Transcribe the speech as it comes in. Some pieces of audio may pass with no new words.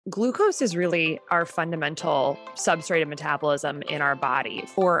Glucose is really our fundamental substrate of metabolism in our body.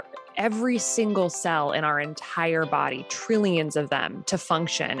 For every single cell in our entire body, trillions of them, to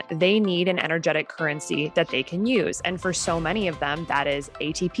function, they need an energetic currency that they can use. And for so many of them, that is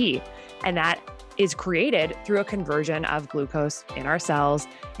ATP. And that is created through a conversion of glucose in our cells,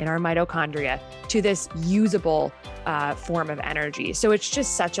 in our mitochondria, to this usable form of energy. So it's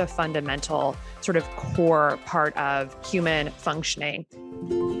just such a fundamental sort of core part of human functioning.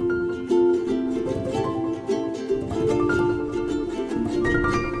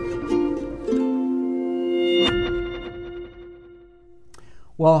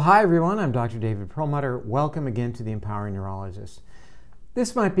 Well, hi everyone, I'm Dr. David Perlmutter. Welcome again to The Empowering Neurologist.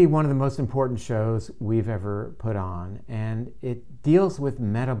 This might be one of the most important shows we've ever put on, and it deals with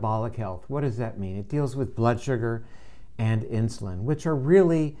metabolic health. What does that mean? It deals with blood sugar and insulin, which are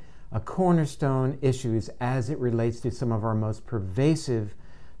really a cornerstone issues as it relates to some of our most pervasive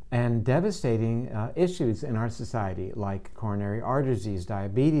and devastating issues in our society, like coronary artery disease,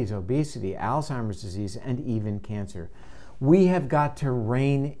 diabetes, obesity, Alzheimer's disease, and even cancer. We have got to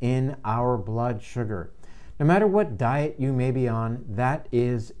rein in our blood sugar. No matter what diet you may be on, that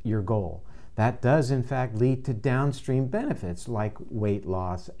is your goal. That does, in fact, lead to downstream benefits like weight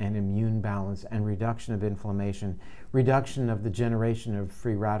loss and immune balance and reduction of inflammation, reduction of the generation of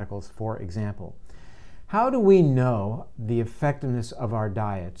free radicals, for example. How do we know the effectiveness of our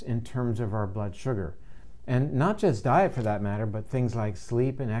diets in terms of our blood sugar? And not just diet for that matter, but things like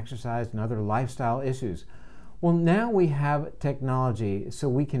sleep and exercise and other lifestyle issues. Well, now we have technology so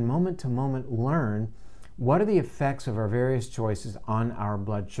we can moment to moment learn what are the effects of our various choices on our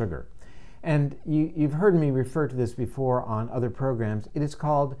blood sugar. And you've heard me refer to this before on other programs. It is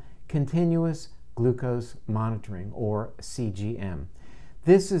called continuous glucose monitoring, or CGM.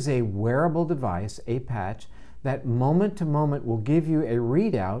 This is a wearable device, a patch, that moment to moment will give you a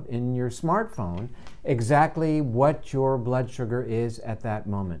readout in your smartphone exactly what your blood sugar is at that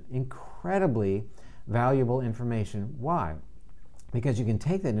moment. Incredibly valuable information. Why? Because you can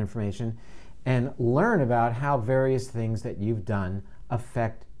take that information and learn about how various things that you've done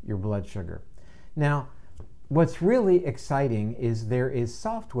affect your blood sugar. Now, what's really exciting is there is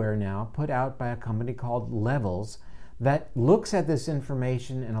software now put out by a company called Levels that looks at this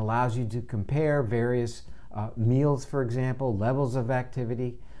information and allows you to compare various meals, for example, levels of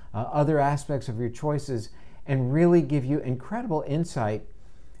activity, other aspects of your choices, and really give you incredible insight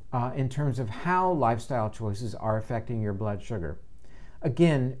in terms of how lifestyle choices are affecting your blood sugar.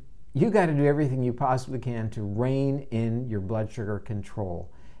 Again, you got to do everything you possibly can to rein in your blood sugar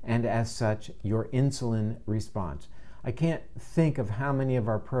control, and as such, your insulin response. I can't think of how many of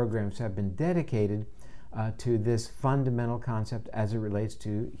our programs have been dedicated to this fundamental concept as it relates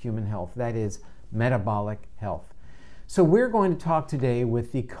to human health, that is, metabolic health. So we're going to talk today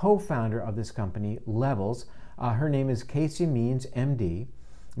with the co-founder of this company, Levels. Her name is Casey Means, MD.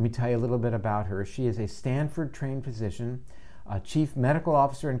 Let me tell you a little bit about her. She is a Stanford-trained physician, chief medical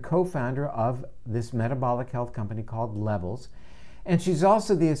officer and co-founder of this metabolic health company called Levels. And she's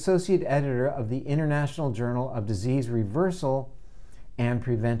also the associate editor of the International Journal of Disease Reversal and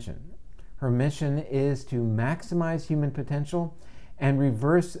Prevention. Her mission is to maximize human potential and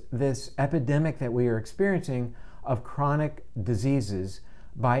reverse this epidemic that we are experiencing of chronic diseases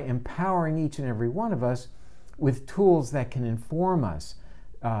by empowering each and every one of us with tools that can inform us,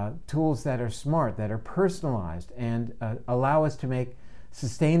 tools that are smart, that are personalized, and allow us to make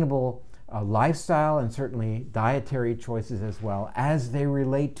sustainable lifestyle and certainly dietary choices as well as they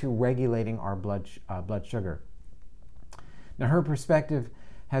relate to regulating our blood sugar. Now, her perspective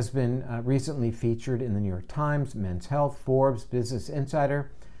has been recently featured in the New York Times, Men's Health, Forbes, Business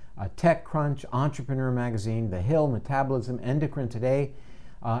Insider, TechCrunch, Entrepreneur Magazine, The Hill, Metabolism, Endocrine Today,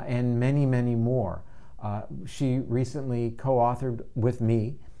 and many, many more. She recently co-authored with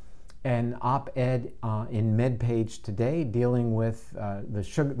me an op-ed in MedPage Today dealing with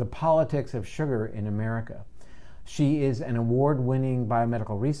the politics of sugar in America. She is an award-winning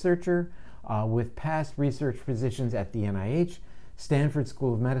biomedical researcher with past research positions at the NIH, Stanford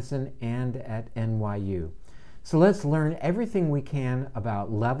School of Medicine, and at NYU. So let's learn everything we can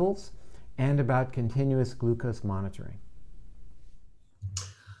about Levels and about continuous glucose monitoring.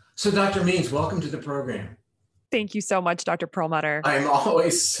 So Dr. Means, welcome to the program. Thank you so much, Dr. Perlmutter. I'm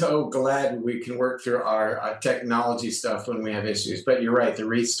always so glad we can work through our technology stuff when we have issues. But you're right, the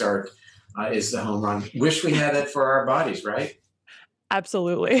restart is the home run. Wish we had that for our bodies, right?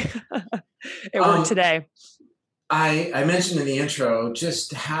 Absolutely. It worked today. I mentioned in the intro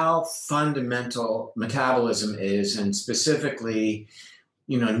just how fundamental metabolism is, and specifically,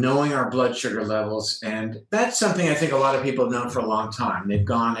 knowing our blood sugar levels. And that's something I think a lot of people have known for a long time. They've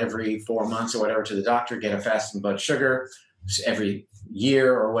gone every 4 months or whatever to the doctor, get a fasting blood sugar every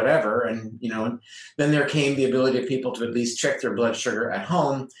year or whatever. And, then there came the ability of people to at least check their blood sugar at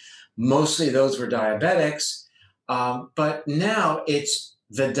home. Mostly those were diabetics. But now it's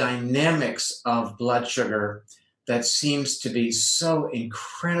the dynamics of blood sugar that seems to be so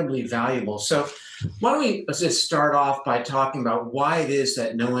incredibly valuable. So why don't we just start off by talking about why it is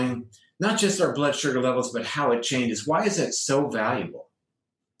that knowing not just our blood sugar levels, but how it changes, why is that so valuable?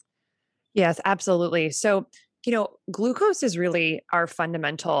 Yes, absolutely. So, glucose is really our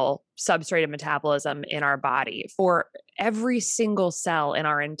fundamental substrate of metabolism in our body. For every single cell in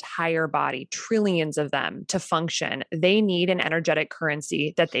our entire body, trillions of them, to function, they need an energetic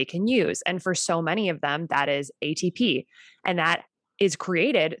currency that they can use. And for so many of them, that is ATP. And that is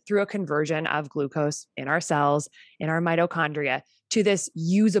created through a conversion of glucose in our cells, in our mitochondria, to this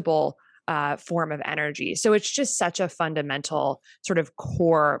usable form of energy. So it's just such a fundamental sort of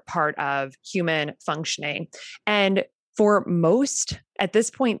core part of human functioning. And for most, at this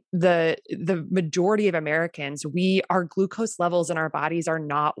point, the majority of Americans, our glucose levels in our bodies are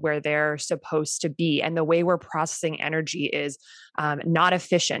not where they're supposed to be. And the way we're processing energy is not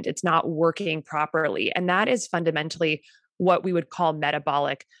efficient. It's not working properly. And that is fundamentally what we would call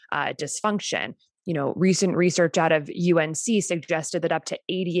metabolic dysfunction. Recent research out of UNC suggested that up to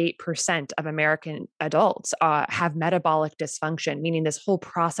 88% of American adults have metabolic dysfunction, meaning this whole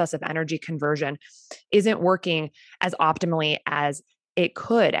process of energy conversion isn't working as optimally as it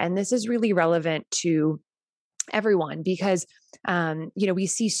could. And this is really relevant to everyone because we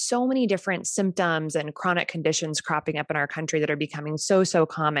see so many different symptoms and chronic conditions cropping up in our country that are becoming so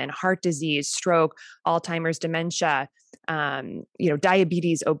common: heart disease, stroke, Alzheimer's, dementia,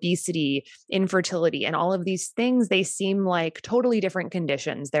 diabetes, obesity, infertility, and all of these things. They seem like totally different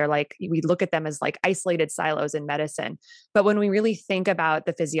conditions. They're like, we look at them as like isolated silos in medicine. But when we really think about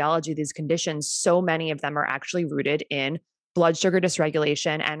the physiology of these conditions, so many of them are actually rooted in blood sugar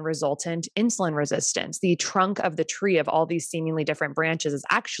dysregulation and resultant insulin resistance. The trunk of the tree of all these seemingly different branches is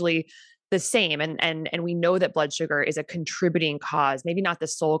actually the same. And we know that blood sugar is a contributing cause, maybe not the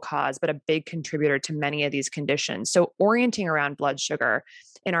sole cause, but a big contributor to many of these conditions. So orienting around blood sugar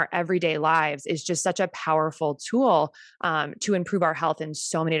in our everyday lives is just such a powerful tool to improve our health in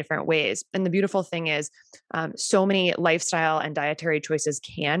so many different ways. And the beautiful thing is so many lifestyle and dietary choices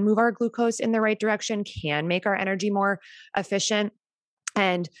can move our glucose in the right direction, can make our energy more efficient.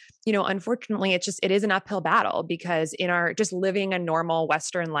 And, unfortunately, it is an uphill battle because in our just living a normal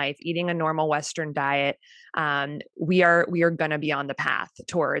Western life, eating a normal Western diet, we are going to be on the path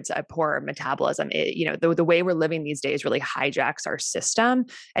towards a poor metabolism. The way we're living these days really hijacks our system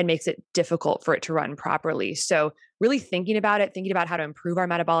and makes it difficult for it to run properly. So really thinking about how to improve our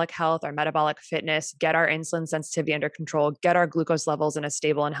metabolic health, our metabolic fitness, get our insulin sensitivity under control, get our glucose levels in a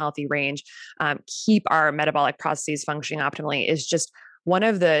stable and healthy range, keep our metabolic processes functioning optimally is just one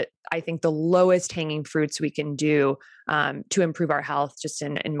of the lowest hanging fruits we can do to improve our health just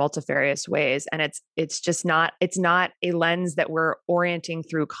in multifarious ways. And it's not a lens that we're orienting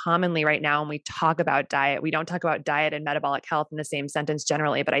through commonly right now. When we talk about diet, we don't talk about diet and metabolic health in the same sentence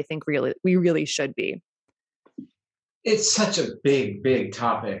generally, but I think we really should be. It's such a big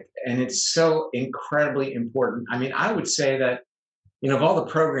topic, and it's so incredibly important. I mean, I would say that of all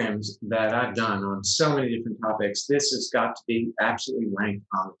the programs that I've done on so many different topics, this has got to be absolutely ranked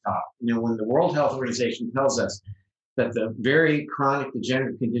on the top. When the World Health Organization tells us that the very chronic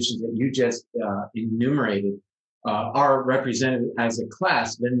degenerative conditions that you just enumerated are represented as a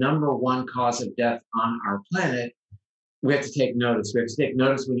class, the number one cause of death on our planet, we have to take notice. We have to take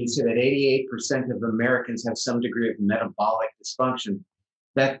notice when you say that 88% of Americans have some degree of metabolic dysfunction.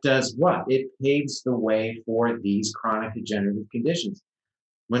 That does what? It paves the way for these chronic degenerative conditions.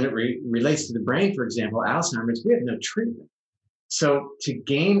 When it relates to the brain, for example, Alzheimer's, we have no treatment. So to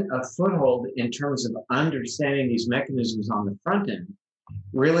gain a foothold in terms of understanding these mechanisms on the front end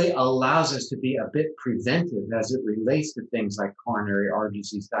really allows us to be a bit preventive as it relates to things like coronary artery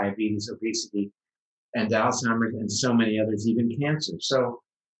disease, diabetes, obesity, and Alzheimer's, and so many others, even cancer. So,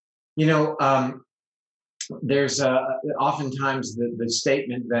 there's oftentimes the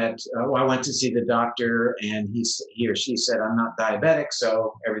statement that, I went to see the doctor and he or she said, I'm not diabetic,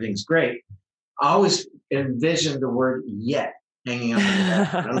 so everything's great. I always envision the word yet hanging up in the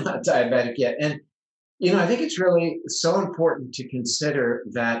back. I'm not diabetic yet. And, I think it's really so important to consider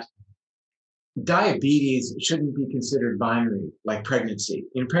that diabetes shouldn't be considered binary like pregnancy.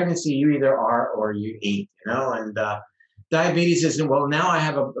 In pregnancy, you either are or you ain't, and diabetes isn't, well, now I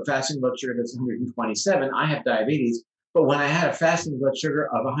have a fasting blood sugar that's 127. I have diabetes. But when I had a fasting blood sugar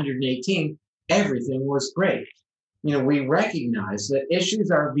of 118, everything was great. We recognize that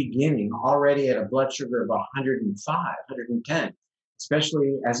issues are beginning already at a blood sugar of 105, 110,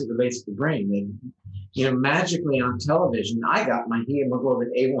 especially as it relates to the brain. And, magically on television, I got my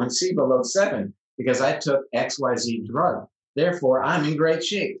hemoglobin A1C below 7 because I took XYZ drug. Therefore, I'm in great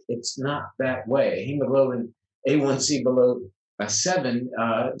shape. It's not that way. Hemoglobin A1C below a 7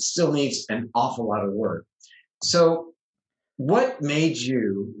 still needs an awful lot of work. So what made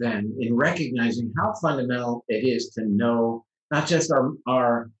you then, in recognizing how fundamental it is to know not just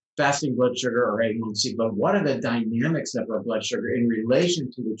our fasting blood sugar or A1C, but what are the dynamics of our blood sugar in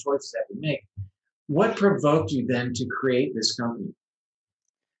relation to the choices that we make? What provoked you then to create this company?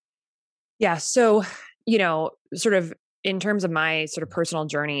 Yeah. So, sort of in terms of my sort of personal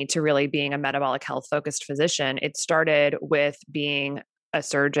journey to really being a metabolic health focused physician, it started with being a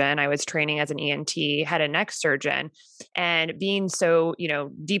surgeon. I was training as an ENT, head and neck surgeon, and being so,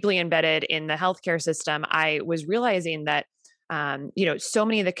 deeply embedded in the healthcare system, I was realizing that, so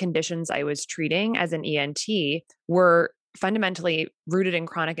many of the conditions I was treating as an ENT were fundamentally rooted in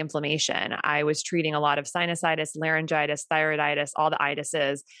chronic inflammation. I was treating a lot of sinusitis, laryngitis, thyroiditis, all the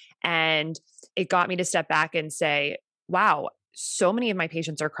itises. And it got me to step back and say, wow, so many of my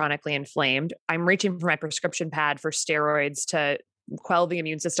patients are chronically inflamed. I'm reaching for my prescription pad for steroids to quell the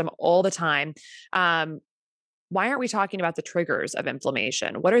immune system all the time. Why aren't we talking about the triggers of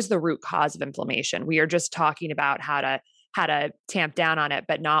inflammation? What is the root cause of inflammation? We are just talking about how to tamp down on it,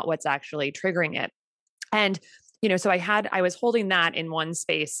 but not what's actually triggering it. And so I was holding that in one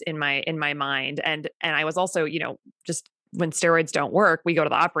space in my mind, and I was also, just when steroids don't work, we go to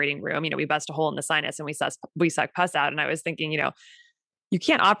the operating room. We bust a hole in the sinus and we suck pus out. And I was thinking, you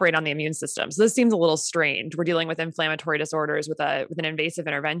can't operate on the immune system. So this seems a little strange. We're dealing with inflammatory disorders with an invasive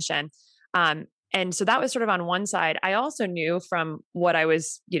intervention. And so that was sort of on one side. I also knew from what I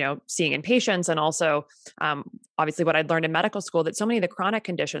was, seeing in patients, and also obviously what I'd learned in medical school, that so many of the chronic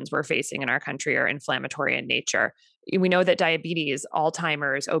conditions we're facing in our country are inflammatory in nature. We know that diabetes,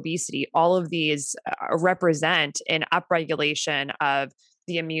 Alzheimer's, obesity, all of these represent an upregulation of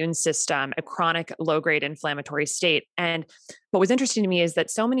the immune system, a chronic low-grade inflammatory state. And what was interesting to me is that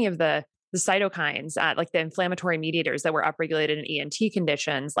so many of the cytokines, like the inflammatory mediators that were upregulated in ENT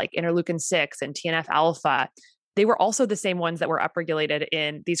conditions, like interleukin-6 and TNF alpha, they were also the same ones that were upregulated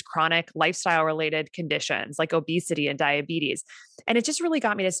in these chronic lifestyle-related conditions like obesity and diabetes. And it just really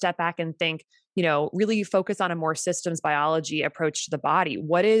got me to step back and think, really focus on a more systems biology approach to the body.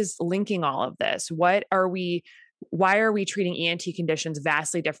 What is linking all of this? Why are we treating ENT conditions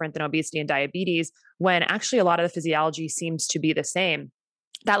vastly different than obesity and diabetes when actually a lot of the physiology seems to be the same?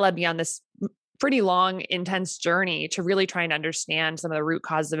 That led me on this pretty long, intense journey to really trying to understand some of the root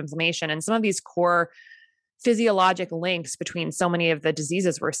causes of inflammation and some of these core physiologic links between so many of the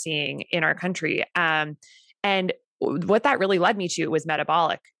diseases we're seeing in our country. And what that really led me to was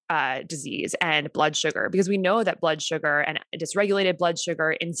metabolic disease and blood sugar, because we know that blood sugar and dysregulated blood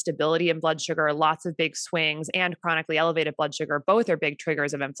sugar, instability in blood sugar, lots of big swings, and chronically elevated blood sugar, both are big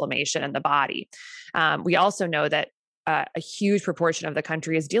triggers of inflammation in the body. We also know that a huge proportion of the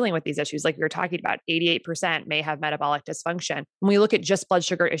country is dealing with these issues. Like we were talking about, 88% may have metabolic dysfunction. When we look at just blood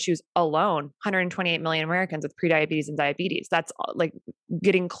sugar issues alone, 128 million Americans with prediabetes and diabetes, that's like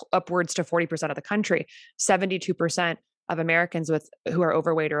getting upwards to 40% of the country, 72% of Americans who are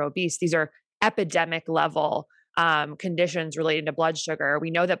overweight or obese. These are epidemic level conditions related to blood sugar.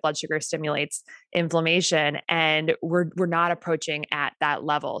 We know that blood sugar stimulates inflammation, and we're not approaching at that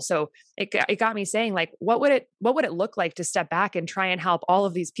level. So it got me saying, like, what would it look like to step back and try and help all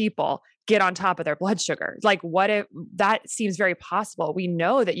of these people get on top of their blood sugar? Like, what if that seems very possible? We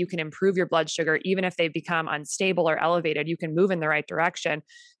know that you can improve your blood sugar even if they become unstable or elevated. You can move in the right direction,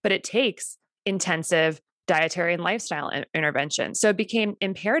 but it takes intensive dietary and lifestyle intervention. So it became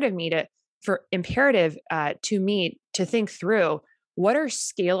imperative to me to think through what are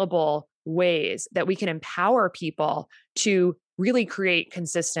scalable ways that we can empower people to really create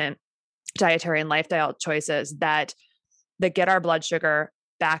consistent dietary and lifestyle choices that get our blood sugar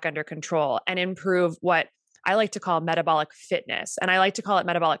back under control and improve what I like to call metabolic fitness. And I like to call it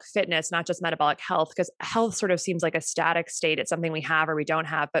metabolic fitness, not just metabolic health, because health sort of seems like a static state. It's something we have or we don't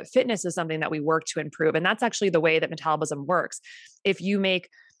have, but fitness is something that we work to improve. And that's actually the way that metabolism works. If you make,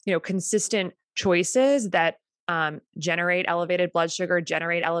 consistent choices that generate elevated blood sugar,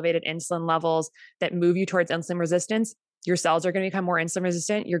 generate elevated insulin levels, that move you towards insulin resistance, your cells are going to become more insulin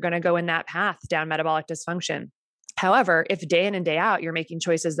resistant. You're going to go in that path down metabolic dysfunction. However, if day in and day out, you're making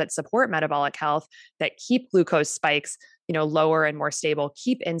choices that support metabolic health, that keep glucose spikes, lower and more stable,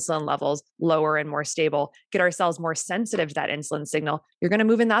 keep insulin levels lower and more stable, get our cells more sensitive to that insulin signal, you're going to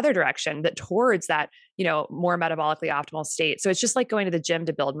move in the other direction, that towards that, more metabolically optimal state. So it's just like going to the gym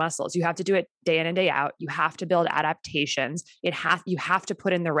to build muscles. You have to do it day in and day out. You have to build adaptations. You have to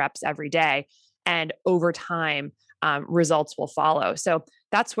put in the reps every day, and over time, results will follow. So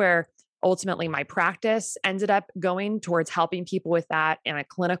that's where ultimately my practice ended up going towards helping people with that in a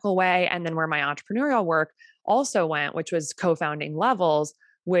clinical way. And then where my entrepreneurial work also went, which was co-founding Levels,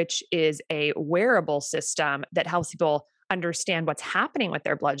 which is a wearable system that helps people understand what's happening with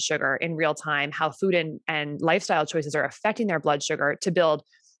their blood sugar in real time, how food and lifestyle choices are affecting their blood sugar, to build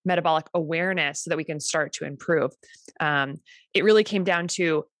metabolic awareness so that we can start to improve. It really came down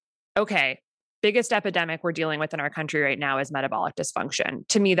to, okay, biggest epidemic we're dealing with in our country right now is metabolic dysfunction.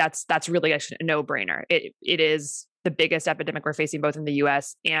 To me, that's really a no-brainer. It is the biggest epidemic we're facing both in the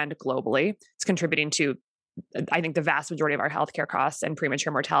US and globally. It's contributing to, I think, the vast majority of our healthcare costs and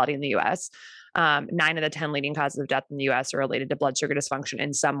premature mortality in the US. 9 of the 10 leading causes of death in the US are related to blood sugar dysfunction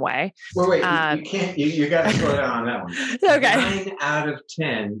in some way. Well, wait, you can't, you got to slow down on that one. Okay. 9 out of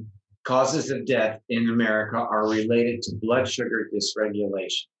 10 causes of death in America are related to blood sugar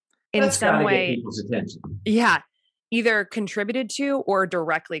dysregulation. In That's some way, get people's attention. Yeah, either contributed to or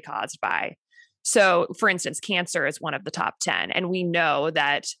directly caused by. So, for instance, cancer is one of the top 10, and we know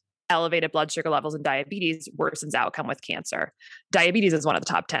that elevated blood sugar levels in diabetes worsens outcome with cancer. Diabetes is one of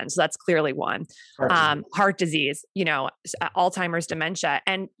the top 10, so that's clearly one. Heart disease, Alzheimer's, dementia,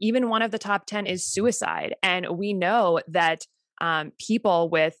 and even one of the top 10 is suicide. And we know that people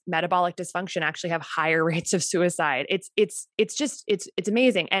with metabolic dysfunction actually have higher rates of suicide. It's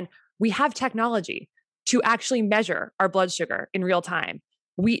amazing. And we have technology to actually measure our blood sugar in real time.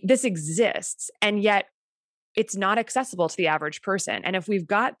 This exists, and yet it's not accessible to the average person. And if we've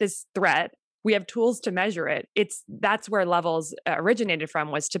got this threat, we have tools to measure it. That's where Levels originated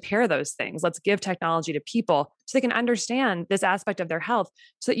from, was to pair those things. Let's give technology to people so they can understand this aspect of their health,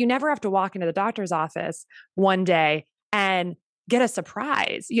 so that you never have to walk into the doctor's office one day and get a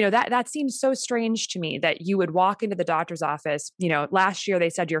surprise. That seems so strange to me, that you would walk into the doctor's office, last year they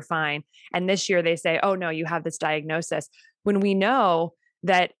said you're fine, and this year they say, oh no, you have this diagnosis, when we know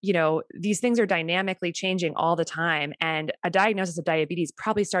that, these things are dynamically changing all the time. And a diagnosis of diabetes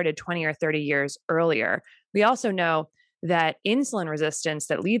probably started 20 or 30 years earlier. We also know that insulin resistance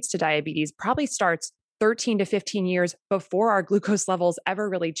that leads to diabetes probably starts 13 to 15 years before our glucose levels ever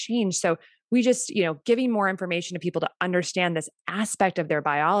really change. So we just, giving more information to people to understand this aspect of their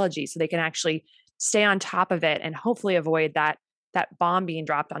biology so they can actually stay on top of it and hopefully avoid that bomb being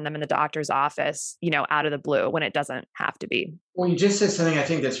dropped on them in the doctor's office, out of the blue, when it doesn't have to be. Well, you just said something I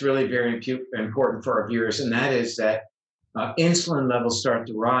think that's really very important for our viewers, and that is that insulin levels start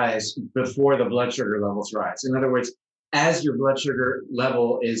to rise before the blood sugar levels rise. In other words, as your blood sugar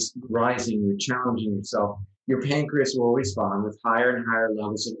level is rising, you're challenging yourself, your pancreas will respond with higher and higher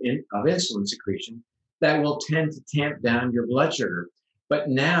levels of insulin secretion that will tend to tamp down your blood sugar. But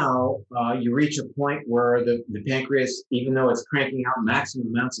now you reach a point where the pancreas, even though it's cranking out maximum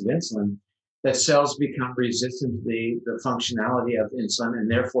amounts of insulin, that cells become resistant to the functionality of insulin, and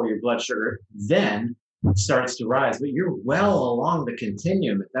therefore your blood sugar then starts to rise. But you're well along the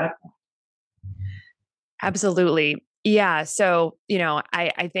continuum at that point. Absolutely. Yeah. So,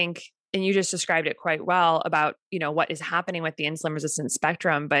 I think, and you just described it quite well about, what is happening with the insulin resistant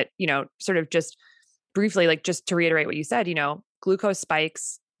spectrum, but, sort of just briefly, like, just to reiterate what you said, glucose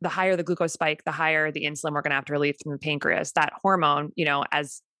spikes. The higher the glucose spike, the higher the insulin we're going to have to release from the pancreas. That hormone,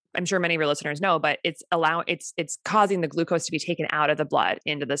 as I'm sure many of your listeners know, but it's causing the glucose to be taken out of the blood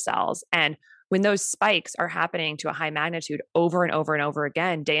into the cells. And when those spikes are happening to a high magnitude over and over and over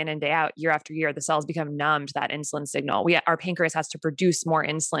again, day in and day out, year after year, the cells become numb to that insulin signal. Our pancreas has to produce more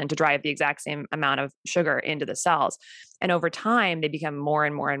insulin to drive the exact same amount of sugar into the cells. And over time, they become more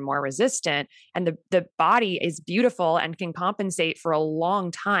and more and more resistant. And the body is beautiful and can compensate for a long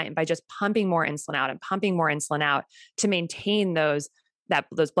time by just pumping more insulin out and pumping more insulin out to maintain those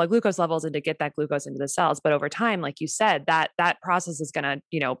blood glucose levels and to get that glucose into the cells. But over time, like you said, that process is going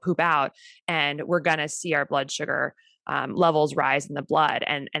to, poop out, and we're going to see our blood sugar levels rise in the blood.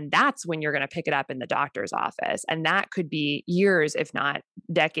 And that's when you're going to pick it up in the doctor's office. And that could be years, if not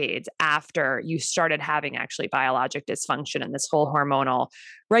decades, after you started having actually biologic dysfunction and this whole hormonal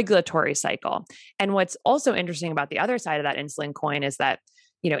regulatory cycle. And what's also interesting about the other side of that insulin coin is that,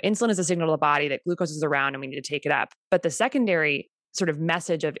 insulin is a signal to the body that glucose is around and we need to take it up. But the secondary sort of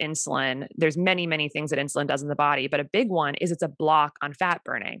message of insulin, there's many, many things that insulin does in the body, but a big one is it's a block on fat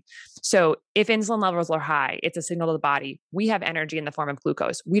burning. So if insulin levels are high, it's a signal to the body, we have energy in the form of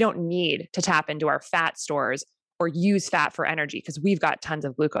glucose. We don't need to tap into our fat stores or use fat for energy because we've got tons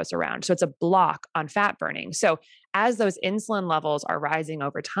of glucose around. So it's a block on fat burning. So as those insulin levels are rising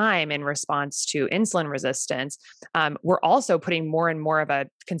over time in response to insulin resistance, we're also putting more and more of a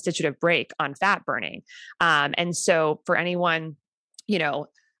constitutive brake on fat burning. And so for anyone,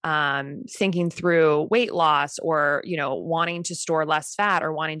 thinking through weight loss or, wanting to store less fat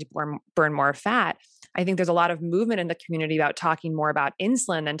or wanting to burn more fat, I think there's a lot of movement in the community about talking more about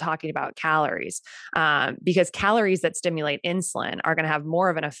insulin than talking about calories, because calories that stimulate insulin are going to have more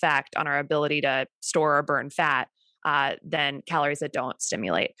of an effect on our ability to store or burn fat than calories that don't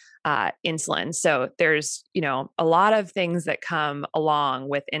stimulate insulin. So there's, a lot of things that come along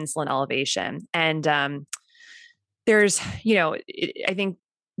with insulin elevation. And I think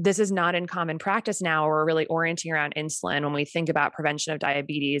this is not in common practice now. We're really orienting around insulin when we think about prevention of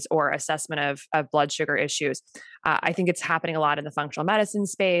diabetes or assessment of blood sugar issues. I think it's happening a lot in the functional medicine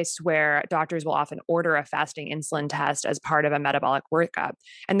space where doctors will often order a fasting insulin test as part of a metabolic workup.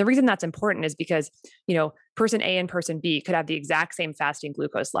 And the reason that's important is because, person A and person B could have the exact same fasting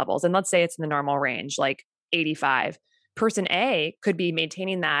glucose levels. And let's say it's in the normal range, like 85. Person A could be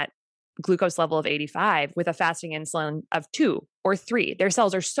maintaining that glucose level of 85 with a fasting insulin of 2 or 3. Their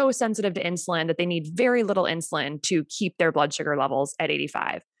cells are so sensitive to insulin that they need very little insulin to keep their blood sugar levels at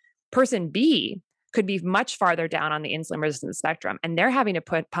 85. Person B could be much farther down on the insulin resistance spectrum, and they're having to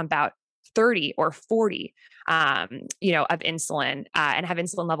pump out 30 or 40, of insulin and have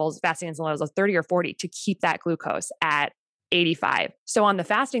insulin levels, fasting insulin levels of 30 or 40 to keep that glucose at 85. So on the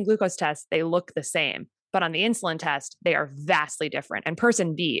fasting glucose test, they look the same. But on the insulin test, they are vastly different. And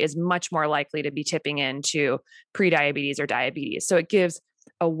person B is much more likely to be tipping into prediabetes or diabetes. So it gives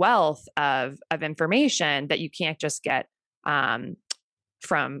a wealth of information that you can't just get from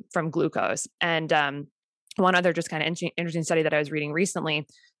glucose. And one other just kind of interesting study that I was reading recently,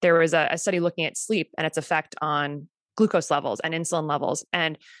 there was a study looking at sleep and its effect on glucose levels and insulin levels.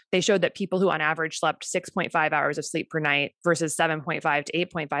 And they showed that people who on average slept 6.5 hours of sleep per night versus 7.5 to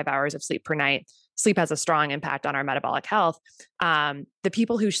 8.5 hours of sleep per night, sleep has a strong impact on our metabolic health. The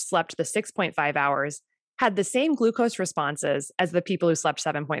people who slept the 6.5 hours had the same glucose responses as the people who slept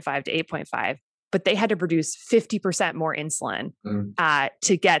 7.5 to 8.5, but they had to produce 50% more insulin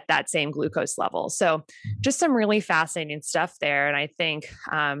to get that same glucose level. So just some really fascinating stuff there. And I think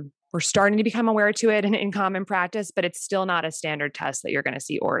we're starting to become aware to it in common practice, but it's still not a standard test that you're going to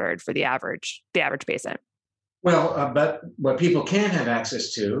see ordered for the average patient. Well, but what people can have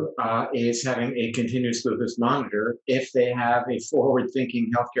access to is having a continuous glucose monitor if they have a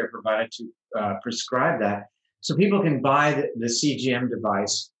forward-thinking healthcare provider to prescribe that. So people can buy the CGM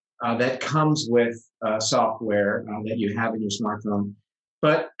device that comes with software that you have in your smartphone.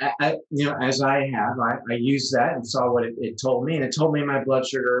 But as I used that and saw what it told me, and it told me my blood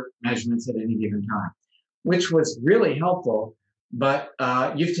sugar measurements at any given time, which was really helpful. But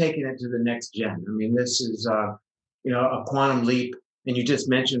you've taken it to the next gen. I mean, this is a quantum leap. And you just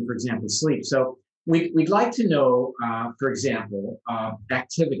mentioned, for example, sleep. So we'd like to know, for example,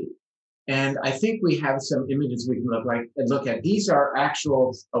 activity. And I think we have some images we can look at. These are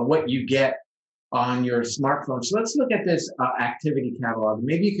actual what you get on your smartphone. So let's look at this activity catalog.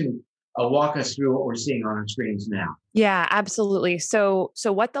 Maybe you can walk us through what we're seeing on our screens now. Yeah, absolutely. So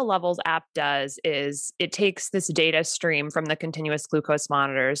what the Levels app does is it takes this data stream from the continuous glucose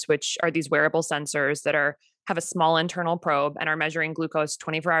monitors, which are these wearable sensors that have a small internal probe and are measuring glucose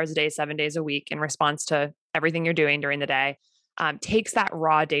 24 hours a day, 7 days a week in response to everything you're doing during the day, takes that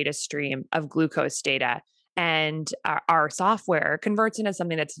raw data stream of glucose data, and our software converts into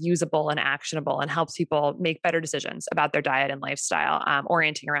something that's usable and actionable and helps people make better decisions about their diet and lifestyle,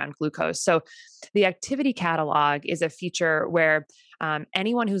 orienting around glucose. So the activity catalog is a feature where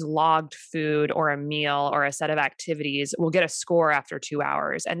anyone who's logged food or a meal or a set of activities will get a score after 2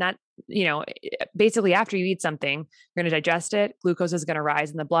 hours. And that, basically after you eat something, you're going to digest it, glucose is going to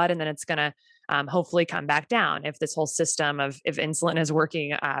rise in the blood, and then it's going to hopefully come back down if this whole system of insulin is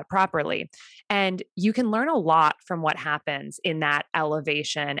working properly. And you can learn a lot from what happens in that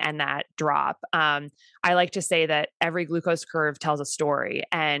elevation and that drop. I like to say that every glucose curve tells a story,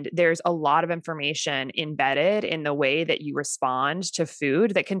 and there's a lot of information embedded in the way that you respond to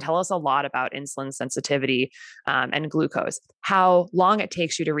food that can tell us a lot about insulin sensitivity and glucose. How long it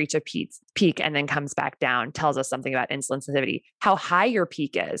takes you to reach a peak and then comes back down tells us something about insulin sensitivity. How high your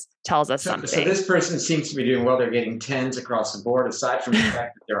peak is tells us something. So this person seems to be doing well. They're getting 10s across the board, aside from the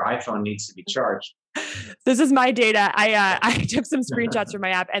fact that their iPhone needs to be charged. This is my data. I took some screenshots from my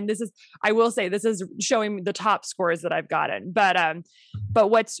app, and I will say this is showing the top scores that I've gotten. But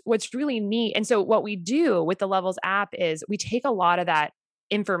what's really neat, and so what we do with the Levels app is we take a lot of that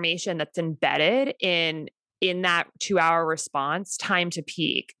information that's embedded in in that 2-hour response, time to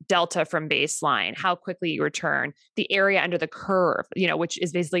peak, delta from baseline, how quickly you return, the area under the curve, which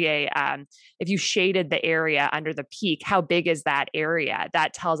is basically if you shaded the area under the peak, how big is that area?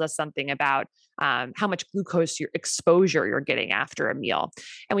 That tells us something about how much glucose exposure you're getting after a meal.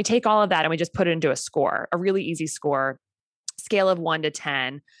 And we take all of that and we just put it into a score, a really easy score, scale of 1 to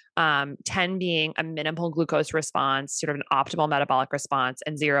 10, 10 being a minimal glucose response, sort of an optimal metabolic response,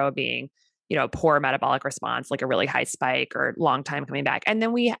 and 0 being poor metabolic response, like a really high spike or long time coming back. And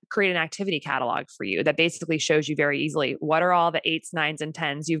then we create an activity catalog for you that basically shows you very easily what are all the 8s, 9s, and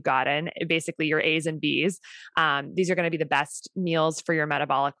 10s you've gotten, basically your A's and B's. These are going to be the best meals for your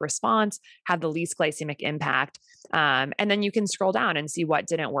metabolic response, have the least glycemic impact. And then you can scroll down and see what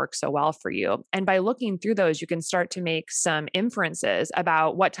didn't work so well for you. And by looking through those, you can start to make some inferences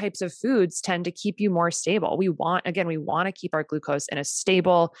about what types of foods tend to keep you more stable. We want to keep our glucose in a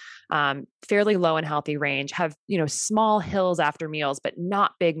stable, fairly low and healthy range, have, small hills after meals, but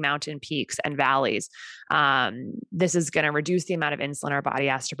not big mountain peaks and valleys. This is going to reduce the amount of insulin our body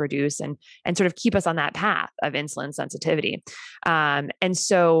has to produce and sort of keep us on that path of insulin sensitivity. And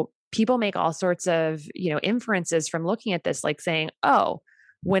so people make all sorts of, inferences from looking at this, like saying, oh,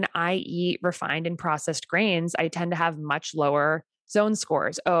 when I eat refined and processed grains, I tend to have much lower zone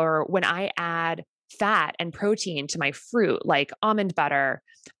scores. Or when I add fat and protein to my fruit, like almond butter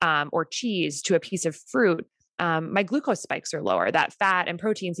or cheese to a piece of fruit, my glucose spikes are lower. That fat and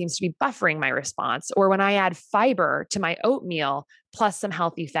protein seems to be buffering my response. Or when I add fiber to my oatmeal plus some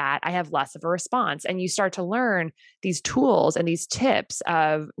healthy fat, I have less of a response. And you start to learn these tools and these tips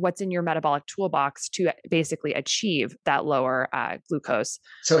of what's in your metabolic toolbox to basically achieve that lower glucose.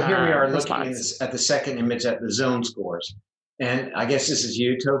 So here we are response. looking at the second image at the zone scores. And I guess this is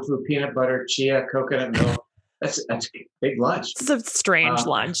you: tofu, peanut butter, chia, coconut milk. That's a big lunch. It's a strange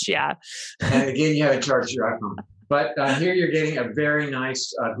lunch, yeah. And again, you haven't charged your iPhone. But here you're getting a very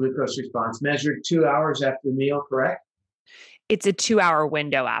nice glucose response measured 2 hours after the meal, correct? It's a 2-hour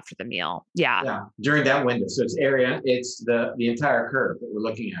window after the meal. Yeah. Yeah, during that window. So it's the entire curve that we're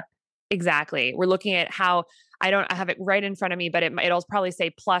looking at. Exactly. We're looking at how I have it right in front of me, but it'll probably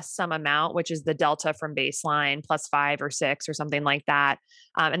say plus some amount, which is the delta from baseline, plus 5 or 6 or something like that.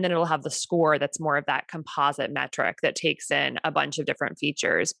 And then it'll have the score that's more of that composite metric that takes in a bunch of different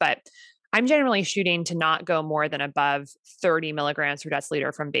features. But I'm generally shooting to not go more than above 30 milligrams per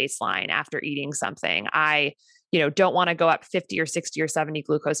deciliter from baseline after eating something. I don't want to go up 50 or 60 or 70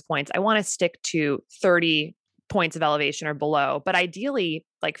 glucose points. I want to stick to 30 points of elevation or below, but ideally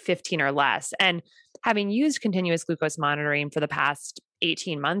like 15 or less. And having used continuous glucose monitoring for the past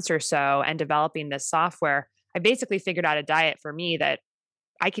 18 months or so and developing this software, I basically figured out a diet for me that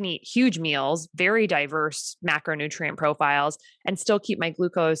I can eat huge meals, very diverse macronutrient profiles, and still keep my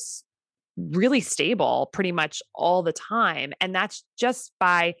glucose really stable pretty much all the time. And that's just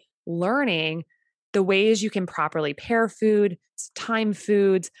by learning the ways you can properly pair food, time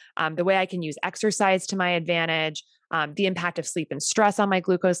foods, the way I can use exercise to my advantage, the impact of sleep and stress on my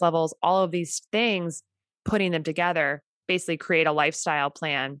glucose levels, all of these things, putting them together, basically create a lifestyle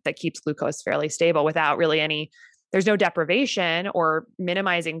plan that keeps glucose fairly stable without really there's no deprivation or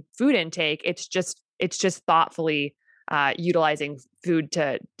minimizing food intake. It's just thoughtfully utilizing food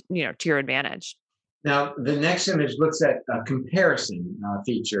to your advantage. Now, the next image looks at a comparison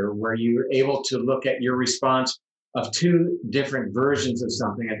feature where you're able to look at your response of two different versions of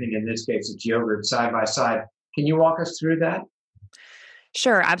something. I think in this case, it's yogurt side by side. Can you walk us through that?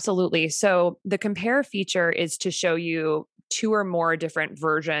 Sure, absolutely. So the compare feature is to show you 2 or more different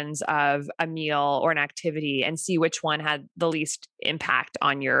versions of a meal or an activity and see which one had the least impact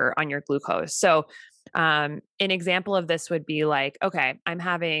on your glucose. So an example of this would be like, okay, I'm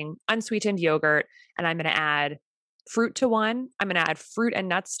having unsweetened yogurt and I'm going to add fruit to one. I'm going to add fruit and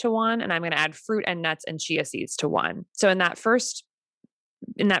nuts to one, and I'm going to add fruit and nuts and chia seeds to one. So in that first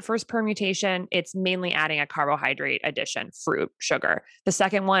permutation, it's mainly adding a carbohydrate addition, fruit, sugar. The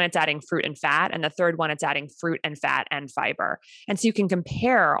second one, it's adding fruit and fat. And the third one, it's adding fruit and fat and fiber. And so you can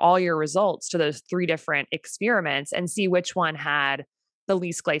compare all your results to those 3 different experiments and see which one had the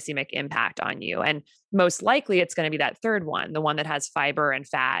least glycemic impact on you. And most likely it's going to be that third one, the one that has fiber and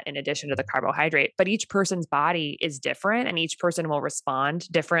fat in addition to the carbohydrate. But each person's body is different and each person will respond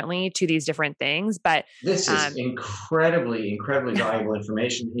differently to these different things. But this is incredibly valuable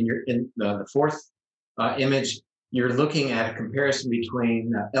information. In the fourth image, you're looking at a comparison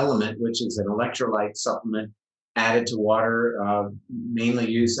between Element, which is an electrolyte supplement added to water, mainly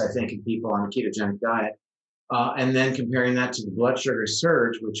used, I think, in people on a ketogenic diet. And then comparing that to the blood sugar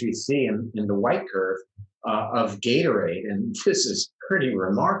surge, which we see in the white curve, of Gatorade, and this is pretty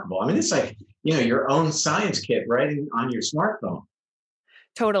remarkable. I mean, it's like, your own science kit right on your smartphone.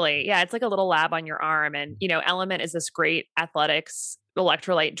 Totally. Yeah. It's like a little lab on your arm. And, Element is this great athletics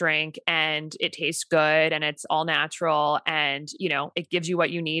electrolyte drink, and it tastes good and it's all natural. And, it gives you what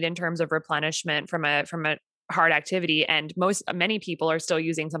you need in terms of replenishment from a hard activity. And many people are still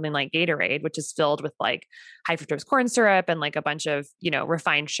using something like Gatorade, which is filled with like high fructose corn syrup and like a bunch of,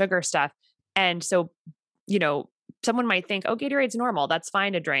 refined sugar stuff. And so, someone might think, oh, Gatorade's normal. That's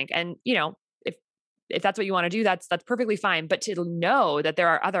fine to drink. And, if that's what you want to do, that's perfectly fine. But to know that there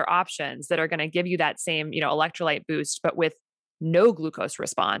are other options that are going to give you that same, electrolyte boost, but with no glucose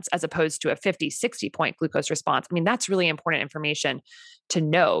response, as opposed to a 50, 60 point glucose response. I mean, that's really important information to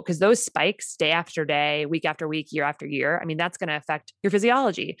know, because those spikes day after day, week after week, year after year, I mean, that's going to affect your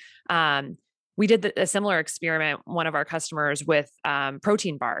physiology. We did a similar experiment, one of our customers, with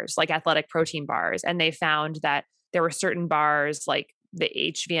protein bars, like athletic protein bars. And they found that there were certain bars like the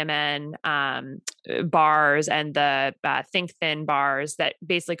HVMN bars and the Think Thin bars that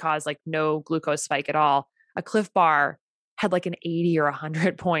basically cause like no glucose spike at all. A Cliff Bar had like an 80 or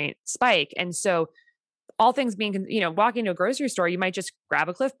 100 point spike. And so all things being, walking to a grocery store, you might just grab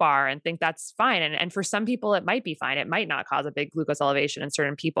a Cliff Bar and think that's fine. And for some people, it might be fine. It might not cause a big glucose elevation in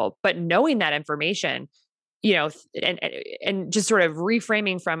certain people, but knowing that information, and just sort of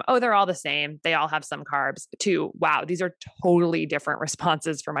reframing from, oh, they're all the same, they all have some carbs, to, wow, these are totally different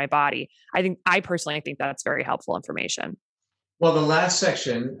responses for my body. I personally think that's very helpful information. Well, the last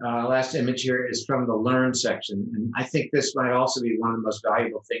section, last image here is from the Learn section. And I think this might also be one of the most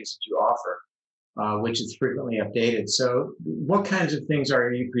valuable things that you offer, which is frequently updated. So what kinds of things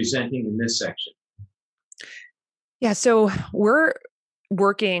are you presenting in this section? Yeah, so we're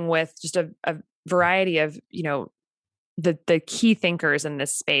working with just a variety of, the key thinkers in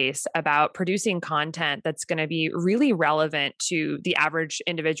this space about producing content that's going to be really relevant to the average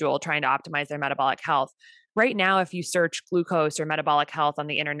individual trying to optimize their metabolic health. Right now, if you search glucose or metabolic health on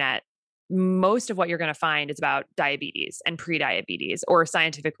the internet, most of what you're going to find is about diabetes and pre-diabetes or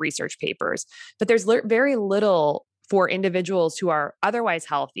scientific research papers. But there's very little for individuals who are otherwise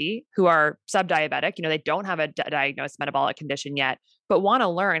healthy, who are sub-diabetic, they don't have a diagnosed metabolic condition yet, but want to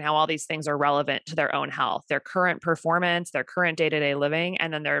learn how all these things are relevant to their own health, their current performance, their current day-to-day living,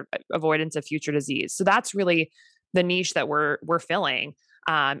 and then their avoidance of future disease. So that's really the niche that we're filling,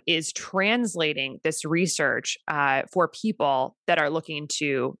 is translating this research for people that are looking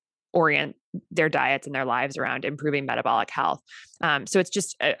to orient their diets and their lives around improving metabolic health. So it's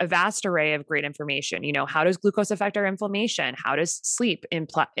just a vast array of great information. How does glucose affect our inflammation? How does sleep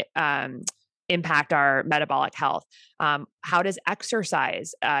impact our metabolic health? How does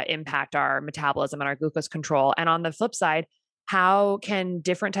exercise impact our metabolism and our glucose control? And on the flip side, how can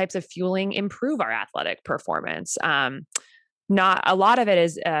different types of fueling improve our athletic performance? Not a lot of it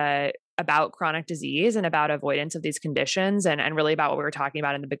is about chronic disease and about avoidance of these conditions, and really about what we were talking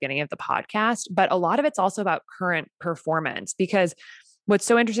about in the beginning of the podcast. But a lot of it's also about current performance, because what's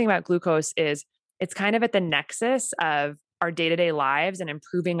so interesting about glucose is it's kind of at the nexus of our day-to-day lives and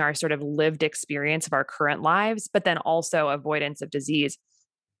improving our sort of lived experience of our current lives, but then also avoidance of disease.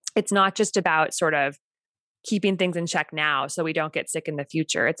 It's not just about sort of keeping things in check now so we don't get sick in the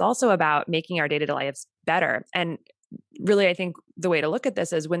future. It's also about making our day-to-day lives better. And really, I think the way to look at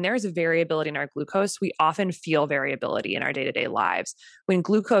this is when there's a variability in our glucose, we often feel variability in our day-to-day lives. When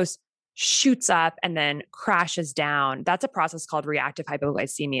glucose shoots up and then crashes down, that's a process called reactive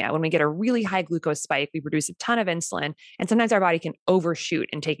hypoglycemia. When we get a really high glucose spike, we produce a ton of insulin, and sometimes our body can overshoot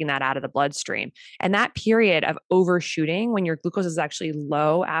in taking that out of the bloodstream. And that period of overshooting, when your glucose is actually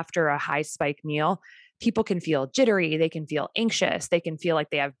low after a high spike meal, people can feel jittery, they can feel anxious, they can feel like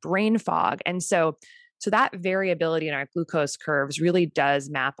they have brain fog. And so that variability in our glucose curves really does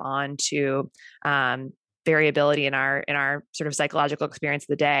map on to variability in our sort of psychological experience of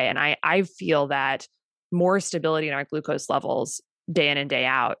the day. And I feel that more stability in our glucose levels day in and day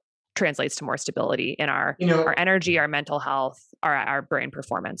out translates to more stability in our energy, our mental health, our brain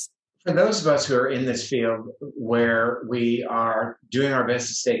performance. For those of us who are in this field where we are doing our best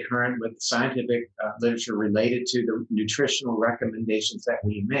to stay current with scientific literature related to the nutritional recommendations that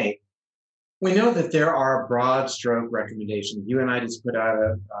we make, we know that there are broad stroke recommendations. You and I just put out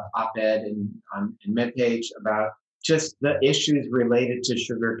an op-ed in MedPage about just the issues related to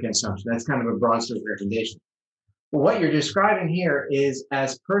sugar consumption. That's kind of a broad stroke recommendation. What you're describing here is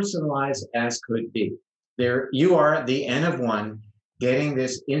as personalized as could be. You are the N of one getting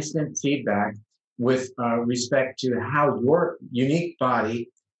this instant feedback with respect to how your unique body,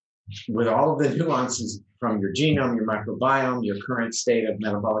 with all of the nuances from your genome, your microbiome, your current state of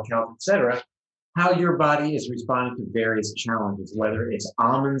metabolic health, et cetera, how your body is responding to various challenges, whether it's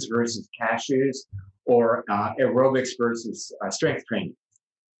almonds versus cashews or aerobics versus strength training.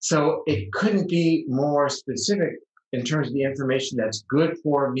 So it couldn't be more specific in terms of the information that's good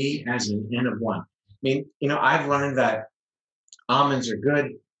for me as an N of one. I mean, I've learned that almonds are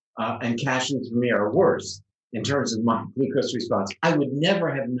good and cashews for me are worse in terms of my glucose response. I would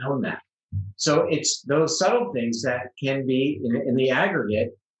never have known that. So it's those subtle things that can be in the aggregate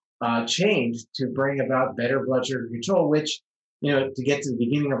changed to bring about better blood sugar control, which, to get to the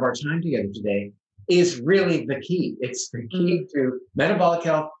beginning of our time together today, is really the key. It's the key to metabolic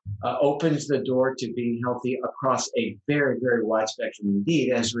health, opens the door to being healthy across a very, very wide spectrum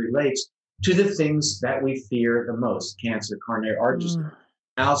indeed, as relates to the things that we fear the most: cancer, coronary artery disease,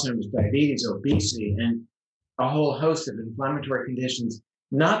 Alzheimer's, diabetes, obesity, and a whole host of inflammatory conditions.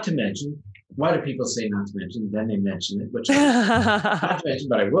 Not to mention, why do people say not to mention? Then they mention it, which not to mention,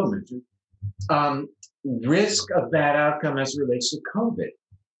 but I will mention, risk of bad outcome as it relates to COVID.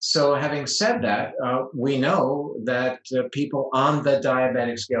 So having said that, we know that people on the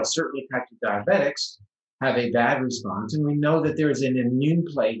diabetic scale, certainly type 2 diabetics, have a bad response. And we know that there is an immune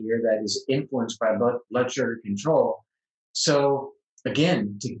play here that is influenced by blood sugar control. So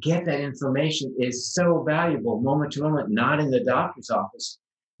again, to get that information is so valuable moment to moment, not in the doctor's office.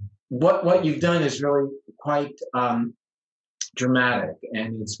 What you've done is really quite dramatic,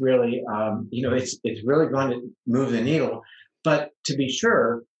 and it's really, it's really going to move the needle. But to be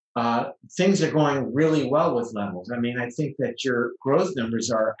sure, things are going really well with Levels. I mean, I think that your growth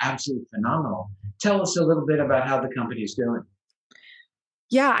numbers are absolutely phenomenal. Tell us a little bit about how the company is doing.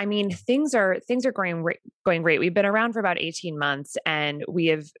 Yeah, I mean, things are going great. We've been around for about 18 months, and we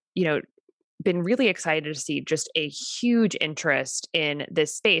have, been really excited to see just a huge interest in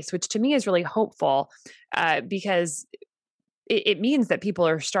this space, which to me is really hopeful, because it means that people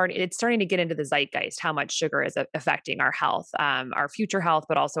are starting to get into the zeitgeist, how much sugar is affecting our health, our future health,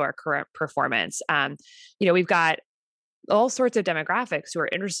 but also our current performance. We've got all sorts of demographics who are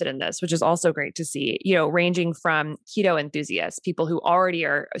interested in this, which is also great to see, ranging from keto enthusiasts, people who already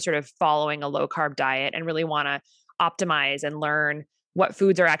are sort of following a low carb diet and really want to optimize and learn what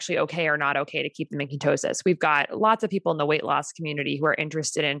foods are actually okay or not okay to keep them in ketosis. We've got lots of people in the weight loss community who are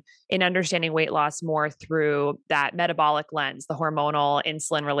interested in understanding weight loss more through that metabolic lens, the hormonal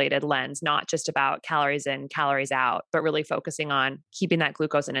insulin related lens, not just about calories in, calories out, but really focusing on keeping that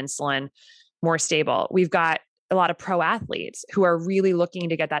glucose and insulin more stable. We've got a lot of pro athletes who are really looking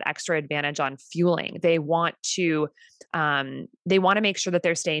to get that extra advantage on fueling. They want to make sure that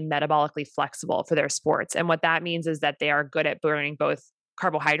they're staying metabolically flexible for their sports. And what that means is that they are good at burning both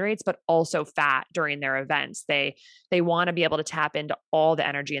carbohydrates, but also fat during their events. They want to be able to tap into all the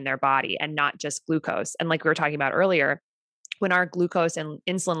energy in their body and not just glucose. And like we were talking about earlier, when our glucose and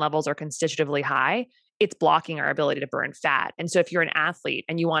insulin levels are constitutively high, it's blocking our ability to burn fat. And so if you're an athlete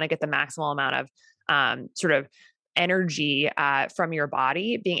and you want to get the maximal amount of sort of energy from your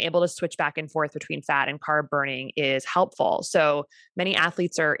body, being able to switch back and forth between fat and carb burning is helpful. So many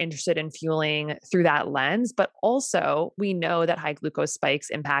athletes are interested in fueling through that lens, but also we know that high glucose spikes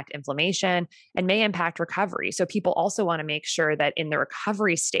impact inflammation and may impact recovery. So people also want to make sure that in the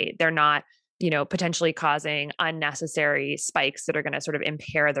recovery state, they're not potentially causing unnecessary spikes that are going to sort of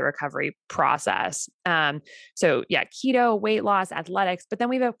impair the recovery process. So yeah, keto, weight loss, athletics, but then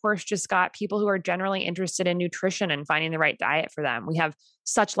we've of course just got people who are generally interested in nutrition and finding the right diet for them. We have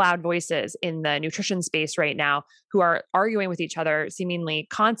such loud voices in the nutrition space right now who are arguing with each other seemingly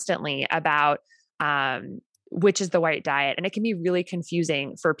constantly about which is the right diet. And it can be really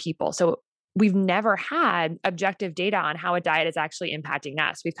confusing for people. So we've never had objective data on how a diet is actually impacting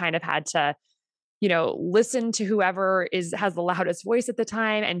us. We've kind of had to listen to whoever has the loudest voice at the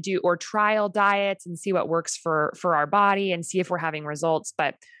time and trial diets and see what works for our body and see if we're having results.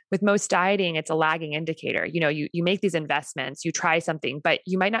 But with most dieting, it's a lagging indicator. You make these investments, you try something, but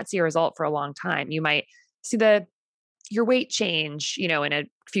you might not see a result for a long time. You might see your weight change, in a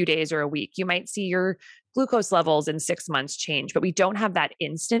few days or a week. You might see your glucose levels in 6 months change, but we don't have that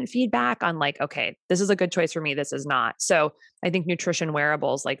instant feedback on like, okay, this is a good choice for me. This is not. So I think nutrition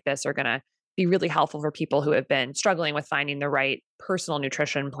wearables like this are going to be really helpful for people who have been struggling with finding the right personal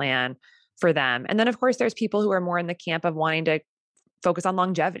nutrition plan for them. And then of course, there's people who are more in the camp of wanting to focus on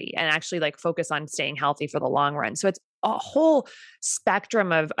longevity and actually like focus on staying healthy for the long run. So it's a whole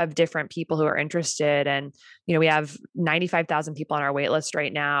spectrum of different people who are interested. And, we have 95,000 people on our wait list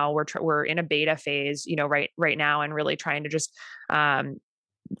right now. We're in a beta phase, right now, and really trying to just,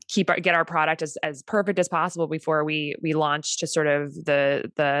 get our product as perfect as possible before we launch to sort of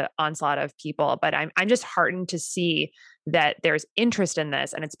the onslaught of people. But I'm just heartened to see that there's interest in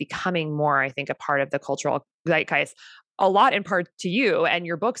this, and it's becoming more, I think, a part of the cultural zeitgeist, a lot in part to you and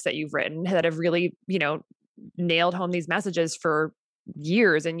your books that you've written that have really, nailed home these messages for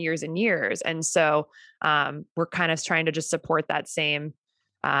years and years and years. And so we're kind of trying to just support that same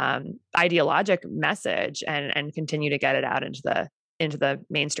ideologic message and continue to get it out into the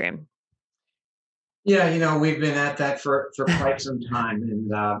mainstream. Yeah, we've been at that for quite some time,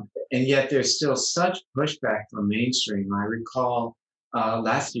 and yet there's still such pushback from mainstream. I recall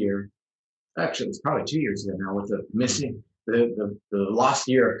last year, actually it's probably 2 years ago now, with the lost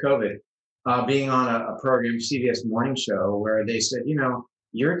year of COVID, being on a program, CBS Morning Show, where they said,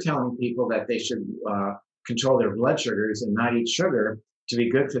 you're telling people that they should control their blood sugars and not eat sugar to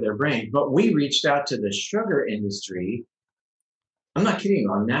be good for their brain. But we reached out to the sugar industry. I'm not kidding,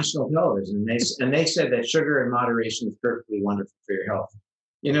 on national television, and they said that sugar in moderation is perfectly wonderful for your health.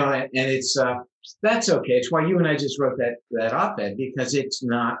 And it's that's okay. It's why you and I just wrote that op-ed, because it's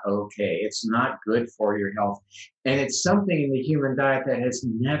not okay. It's not good for your health, and it's something in the human diet that has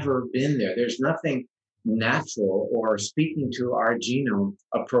never been there. There's nothing natural or speaking to our genome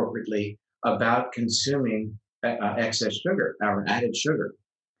appropriately about consuming excess sugar or added sugar.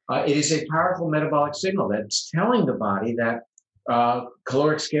 It is a powerful metabolic signal that's telling the body that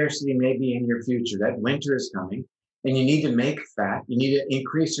caloric scarcity may be in your future, that winter is coming, and you need to make fat. You need to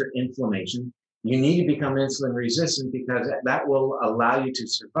increase your inflammation. You need to become insulin resistant, because that will allow you to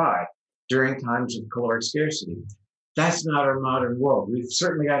survive during times of caloric scarcity. That's not our modern world. We've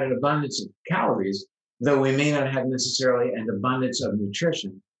certainly got an abundance of calories, though we may not have necessarily an abundance of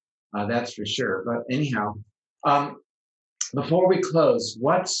nutrition. That's for sure. But anyhow, before we close,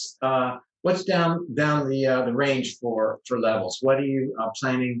 what's down the range for levels? What are you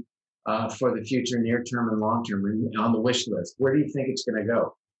planning for the future, near term and long term, on the wish list? Where do you think it's going to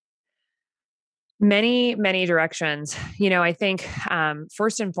go? Many, many directions. I think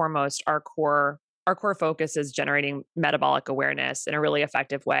first and foremost, our core focus is generating metabolic awareness in a really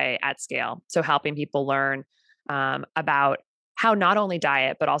effective way at scale. So helping people learn about how not only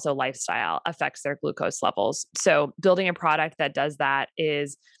diet, but also lifestyle affects their glucose levels. So building a product that does that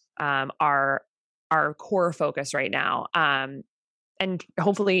is our core focus right now. And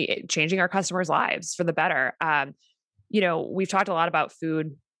hopefully changing our customers' lives for the better. We've talked a lot about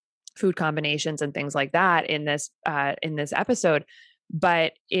food combinations and things like that in this episode,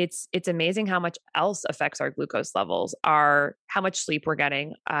 but it's amazing how much else affects our glucose levels. How much sleep we're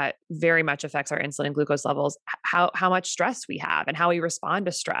getting very much affects our insulin and glucose levels. How much stress we have and how we respond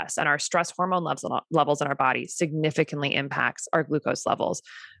to stress, and our stress hormone levels in our body significantly impacts our glucose levels.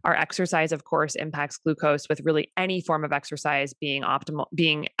 Our exercise, of course, impacts glucose, with really any form of exercise being optimal,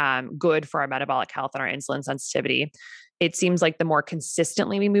 being good for our metabolic health and our insulin sensitivity. It seems like the more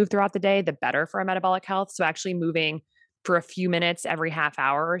consistently we move throughout the day, the better for our metabolic health. So actually moving for a few minutes every half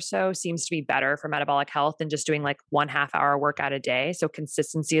hour or so seems to be better for metabolic health than just doing like 1/2 hour workout a day. So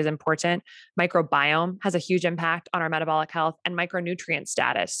consistency is important. Microbiome has a huge impact on our metabolic health, and micronutrient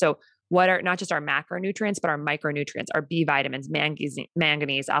status. So what are not just our macronutrients, but our micronutrients, our B vitamins,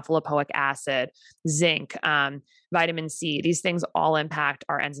 manganese, alpha lipoic acid, zinc, vitamin C. These things all impact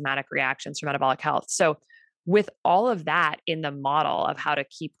our enzymatic reactions for metabolic health. So with all of that in the model of how to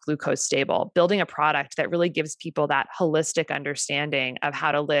keep glucose stable, building a product that really gives people that holistic understanding of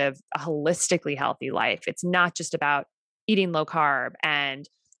how to live a holistically healthy life. It's not just about eating low carb and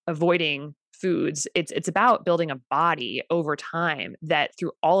avoiding foods. It's about building a body over time that,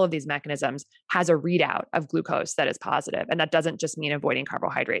 through all of these mechanisms, has a readout of glucose that is positive. And that doesn't just mean avoiding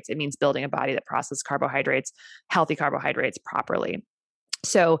carbohydrates. It means building a body that processes carbohydrates, healthy carbohydrates, properly.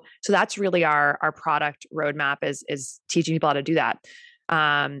 So that's really our product roadmap is teaching people how to do that.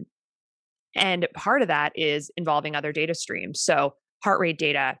 And part of that is involving other data streams. So heart rate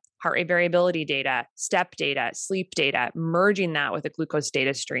data, heart rate variability data, step data, sleep data, merging that with a glucose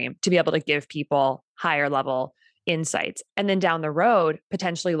data stream to be able to give people higher level insights. And then down the road,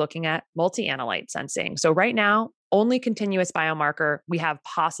 potentially looking at multi-analyte sensing. So right now, only continuous biomarker we have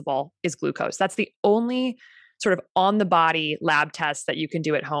possible is glucose. That's the only sort of on the body lab test that you can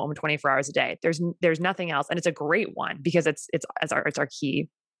do at home 24 hours a day. There's nothing else. And it's a great one because it's our key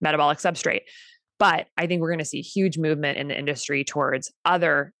metabolic substrate. But I think we're going to see huge movement in the industry towards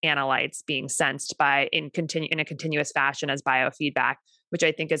other analytes being sensed in a continuous fashion as biofeedback, which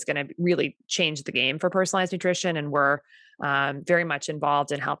I think is going to really change the game for personalized nutrition. And we're very much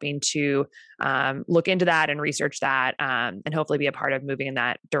involved in helping to look into that and research that, and hopefully be a part of moving in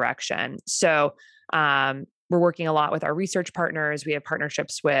that direction. So we're working a lot with our research partners. We have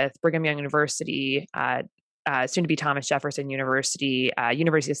partnerships with Brigham Young University, soon to be Thomas Jefferson University,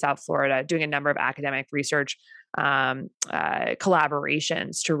 University of South Florida, doing a number of academic research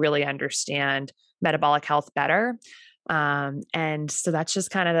collaborations to really understand metabolic health better. And so that's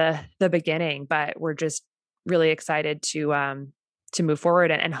just kind of the beginning, but we're just really excited to move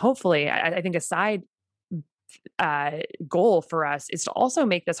forward. And hopefully, I think a side goal for us is to also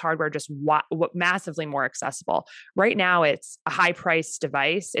make this hardware just massively more accessible. Right now, it's a high priced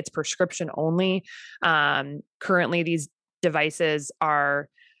device. It's prescription only. Currently, these devices are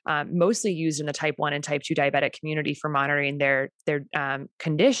mostly used in the type 1 and type 2 diabetic community for monitoring their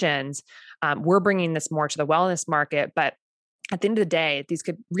conditions. We're bringing this more to the wellness market, but at the end of the day, these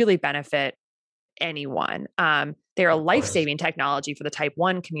could really benefit anyone. They're a life-saving technology for the type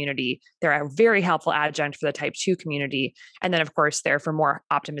 1 community. They're a very helpful adjunct for the type 2 community. And then, of course, they're for more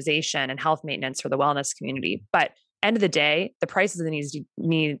optimization and health maintenance for the wellness community. But end of the day, the prices of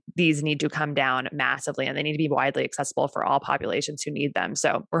these need to come down massively, and they need to be widely accessible for all populations who need them.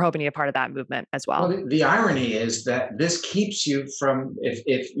 So we're hoping to be a part of that movement as well. Well, the irony is that this keeps you from,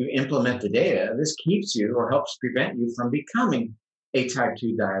 if you implement the data, this keeps you or helps prevent you from becoming a type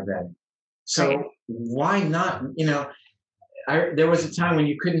 2 diabetic. So Right. Why not? There was a time when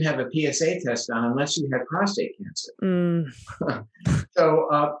you couldn't have a PSA test done unless you had prostate cancer. So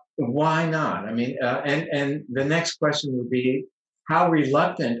why not? I mean, and the next question would be, how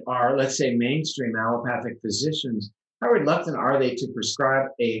reluctant are, let's say, mainstream allopathic physicians? How reluctant are they to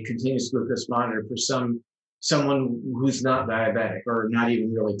prescribe a continuous glucose monitor for someone who's not diabetic or not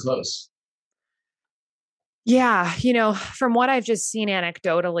even really close? Yeah, from what I've just seen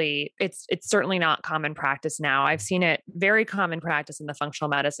anecdotally, it's certainly not common practice now. I've seen it very common practice in the functional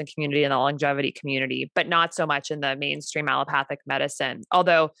medicine community and the longevity community, but not so much in the mainstream allopathic medicine.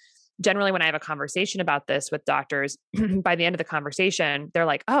 Although generally when I have a conversation about this with doctors, by the end of the conversation, they're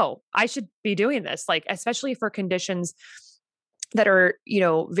like, "Oh, I should be doing this." Like, especially for conditions that are,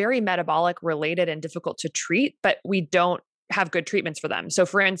 very metabolic related and difficult to treat, but we don't have good treatments for them. So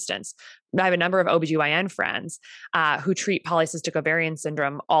for instance, I have a number of OBGYN friends who treat polycystic ovarian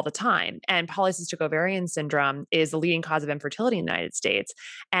syndrome all the time. And polycystic ovarian syndrome is the leading cause of infertility in the United States.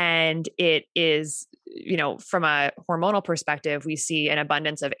 And it is, from a hormonal perspective, we see an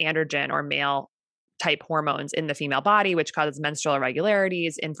abundance of androgen or male type hormones in the female body, which causes menstrual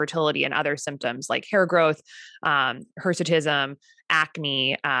irregularities, infertility, and other symptoms like hair growth, hirsutism,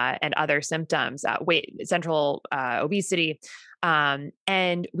 acne, and other symptoms, central obesity.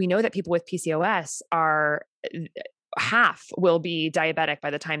 And we know that people with PCOS are half will be diabetic by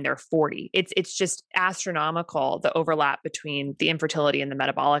the time they're 40. It's just astronomical, the overlap between the infertility and the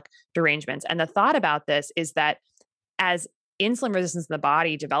metabolic derangements. And the thought about this is that as insulin resistance in the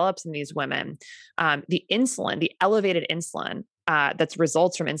body develops in these women, the elevated insulin that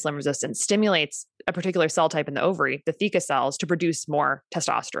results from insulin resistance stimulates a particular cell type in the ovary, the theca cells, to produce more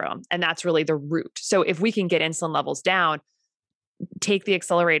testosterone. And that's really the root. So if we can get insulin levels down, take the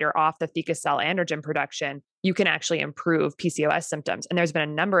accelerator off the theca cell androgen production, you can actually improve PCOS symptoms. And there's been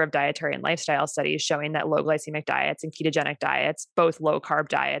a number of dietary and lifestyle studies showing that low glycemic diets and ketogenic diets, both low carb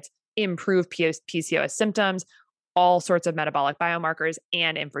diets, improve PCOS symptoms, all sorts of metabolic biomarkers,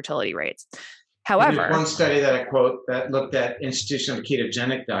 and infertility rates. However, there's one study that I quote that looked at institution of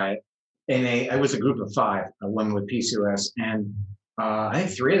ketogenic diet it was a group of 5 women with PCOS, and I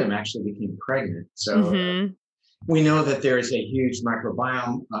think 3 of them actually became pregnant. So we know that there is a huge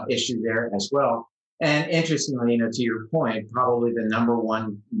microbiome issue there as well. And interestingly, to your point, probably the number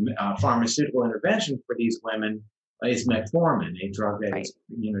one pharmaceutical intervention for these women is metformin, a drug that is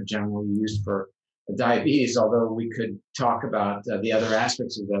generally used for diabetes, although we could talk about the other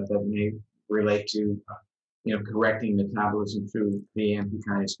aspects of that may relate to correcting metabolism through the AMP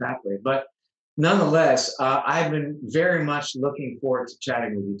kinase pathway. But nonetheless, I've been very much looking forward to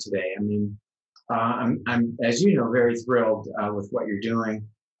chatting with you today. I mean, I'm, as you know, very thrilled with what you're doing.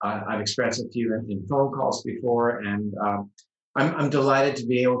 I've expressed it to you in phone calls before, and I'm delighted to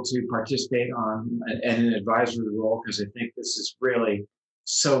be able to participate in an advisory role, because I think this is really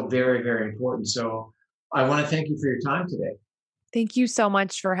so very, very important. So I want to thank you for your time today. Thank you so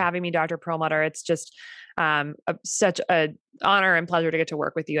much for having me, Dr. Perlmutter. It's just such an honor and pleasure to get to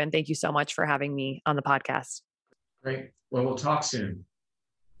work with you. And thank you so much for having me on the podcast. Great. Well, we'll talk soon.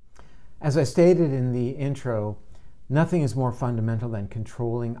 As I stated in the intro, nothing is more fundamental than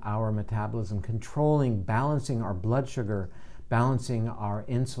controlling our metabolism, balancing our blood sugar, balancing our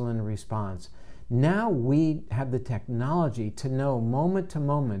insulin response. Now we have the technology to know moment to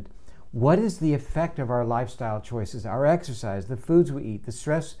moment what is the effect of our lifestyle choices, our exercise, the foods we eat, the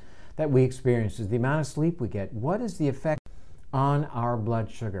stress that we experience, the amount of sleep we get. What is the effect on our blood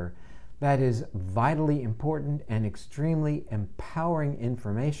sugar? That is vitally important and extremely empowering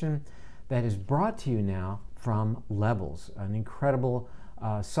information that is brought to you now from Levels, an incredible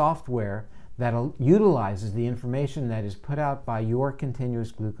software that utilizes the information that is put out by your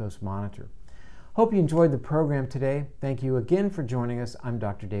continuous glucose monitor. Hope you enjoyed the program today. Thank you again for joining us. I'm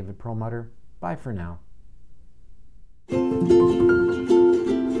Dr. David Perlmutter. Bye for now.